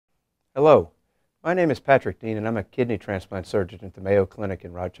Hello, my name is Patrick Dean and I'm a kidney transplant surgeon at the Mayo Clinic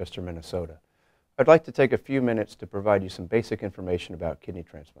in Rochester, Minnesota. I'd like to take a few minutes to provide you some basic information about kidney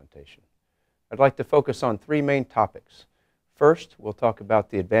transplantation. I'd like to focus on three main topics. First, we'll talk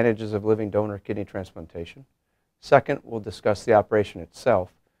about the advantages of living donor kidney transplantation. Second, we'll discuss the operation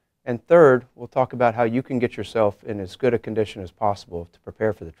itself. And third, we'll talk about how you can get yourself in as good a condition as possible to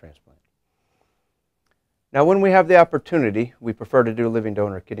prepare for the transplant. Now, when we have the opportunity, we prefer to do living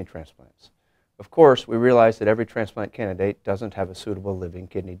donor kidney transplants. Of course, we realize that every transplant candidate doesn't have a suitable living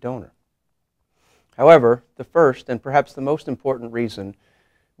kidney donor. However, the first and perhaps the most important reason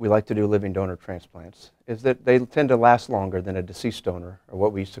we like to do living donor transplants is that they tend to last longer than a deceased donor, or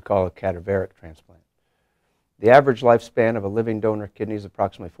what we used to call a cadaveric transplant. The average lifespan of a living donor kidney is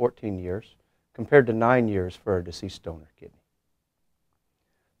approximately 14 years, compared to 9 years for a deceased donor kidney.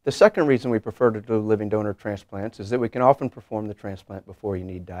 The second reason we prefer to do living donor transplants is that we can often perform the transplant before you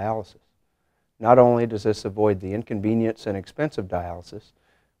need dialysis. Not only does this avoid the inconvenience and expense of dialysis,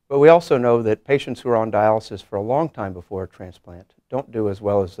 but we also know that patients who are on dialysis for a long time before a transplant don't do as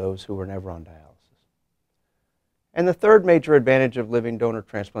well as those who were never on dialysis. And the third major advantage of living donor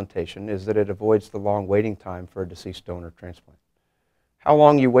transplantation is that it avoids the long waiting time for a deceased donor transplant. How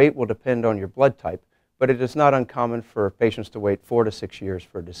long you wait will depend on your blood type, but it is not uncommon for patients to wait 4 to 6 years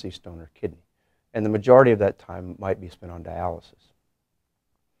for a deceased donor kidney, and the majority of that time might be spent on dialysis.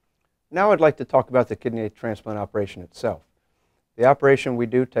 Now I'd like to talk about the kidney transplant operation itself. The operation we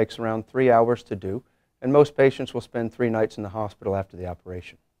do takes around 3 hours to do, and most patients will spend 3 nights in the hospital after the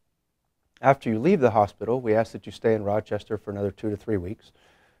operation. After you leave the hospital, we ask that you stay in Rochester for another 2 to 3 weeks.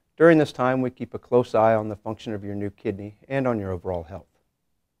 During this time, we keep a close eye on the function of your new kidney and on your overall health.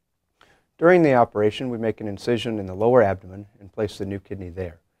 During the operation, we make an incision in the lower abdomen and place the new kidney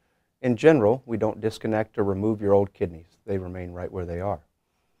there. In general, we don't disconnect or remove your old kidneys. They remain right where they are.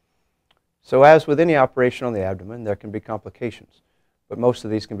 So as with any operation on the abdomen, there can be complications, but most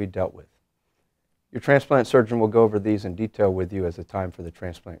of these can be dealt with. Your transplant surgeon will go over these in detail with you as the time for the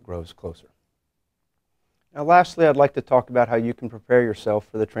transplant grows closer. Now lastly, I'd like to talk about how you can prepare yourself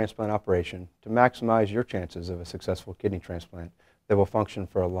for the transplant operation to maximize your chances of a successful kidney transplant that will function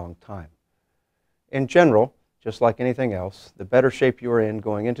for a long time. In general, just like anything else, the better shape you are in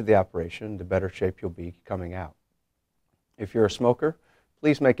going into the operation, the better shape you'll be coming out. If you're a smoker,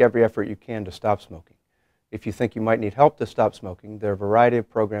 please make every effort you can to stop smoking. If you think you might need help to stop smoking, there are a variety of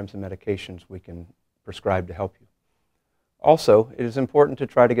programs and medications we can prescribe to help you. Also, it is important to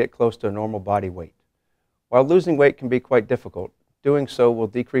try to get close to a normal body weight. While losing weight can be quite difficult, doing so will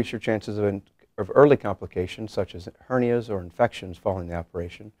decrease your chances of early complications such as hernias or infections following the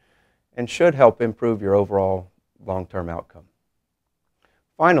operation, and should help improve your overall long-term outcome.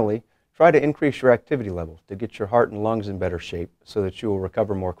 Finally, try to increase your activity level to get your heart and lungs in better shape so that you will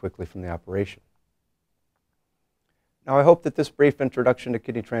recover more quickly from the operation. Now, I hope that this brief introduction to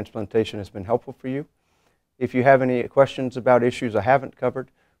kidney transplantation has been helpful for you. If you have any questions about issues I haven't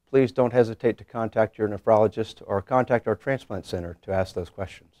covered, please don't hesitate to contact your nephrologist or contact our transplant center to ask those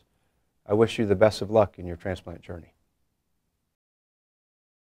questions. I wish you the best of luck in your transplant journey.